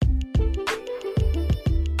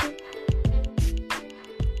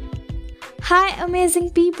Hi, amazing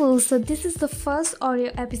people! So, this is the first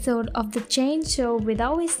audio episode of the Change Show.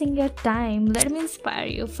 Without wasting your time, let me inspire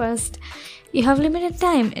you first. You have limited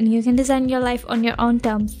time and you can design your life on your own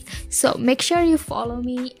terms. So, make sure you follow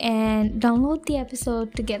me and download the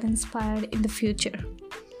episode to get inspired in the future.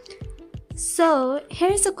 So,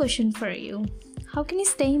 here's a question for you. How can you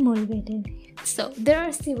stay motivated? So, there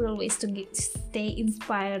are several ways to stay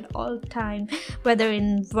inspired all the time, whether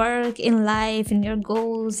in work, in life, in your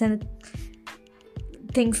goals, and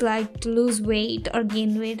things like to lose weight or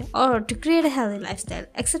gain weight or to create a healthy lifestyle,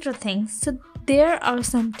 etc. things. So, there are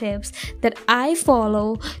some tips that I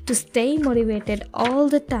follow to stay motivated all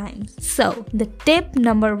the time. So, the tip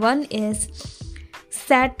number 1 is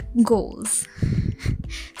set goals.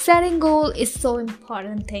 Setting goal is so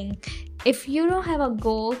important thing. If you don't have a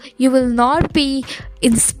goal, you will not be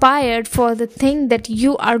inspired for the thing that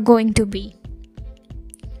you are going to be.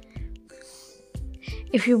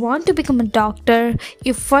 If you want to become a doctor,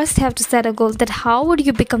 you first have to set a goal that how would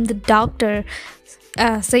you become the doctor.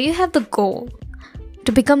 So you have the goal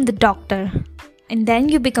to become the doctor, and then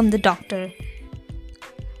you become the doctor.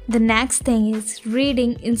 The next thing is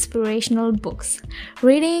reading inspirational books.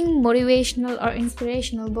 Reading motivational or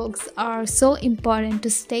inspirational books are so important to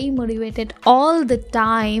stay motivated all the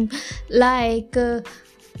time. Like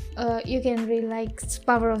you can read like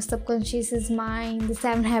Power of Subconscious Mind, The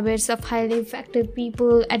 7 Habits of Highly Effective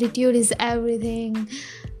People, Attitude is Everything,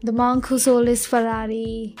 The Monk Who Sold His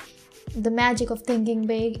Ferrari, The Magic of Thinking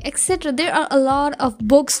Big, etc. There are a lot of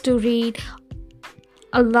books to read,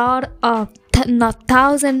 a lot of not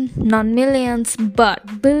thousands, not millions,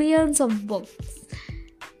 but billions of books.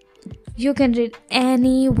 You can read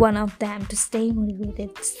any one of them to stay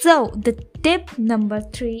motivated. So, the tip number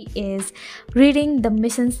 3 is reading the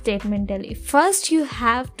mission statement daily. First, you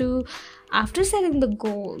have to, after setting the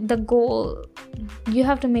goal, you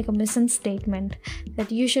have to make a mission statement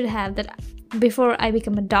that you should have that before I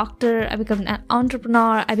become a doctor, I become an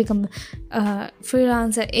entrepreneur, I become a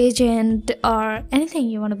freelancer, agent, or anything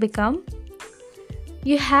you want to become.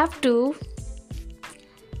 You have to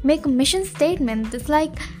make a mission statement. It's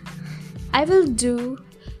like, I will do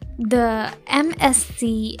the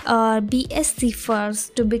MSc or BSc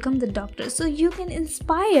first to become the doctor. So you can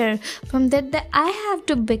inspire from that I have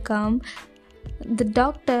to become the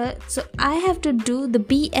doctor, so I have to do the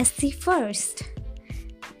BSc first.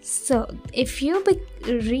 So if you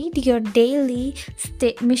read your daily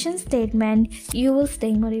mission statement, you will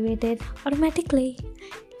stay motivated automatically.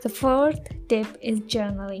 The 4th tip is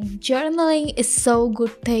journaling. Journaling is so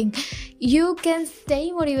good thing. You can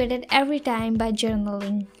stay motivated every time by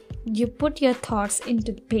journaling. You put your thoughts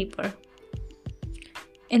into the paper,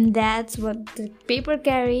 and that's what the paper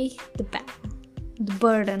carry the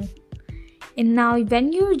burden. And now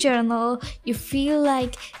when you journal, you feel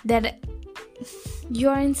like that you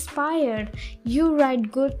are inspired. You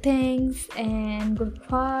write good things and good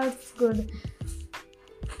thoughts, good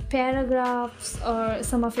paragraphs, or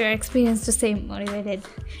some of your experience to stay motivated.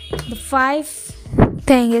 The 5th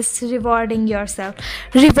thing is rewarding yourself.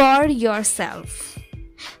 Reward yourself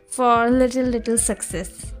for little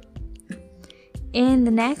success. And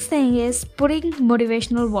the next thing is putting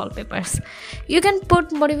motivational wallpapers. You can put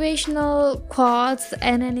motivational quotes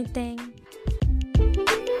and anything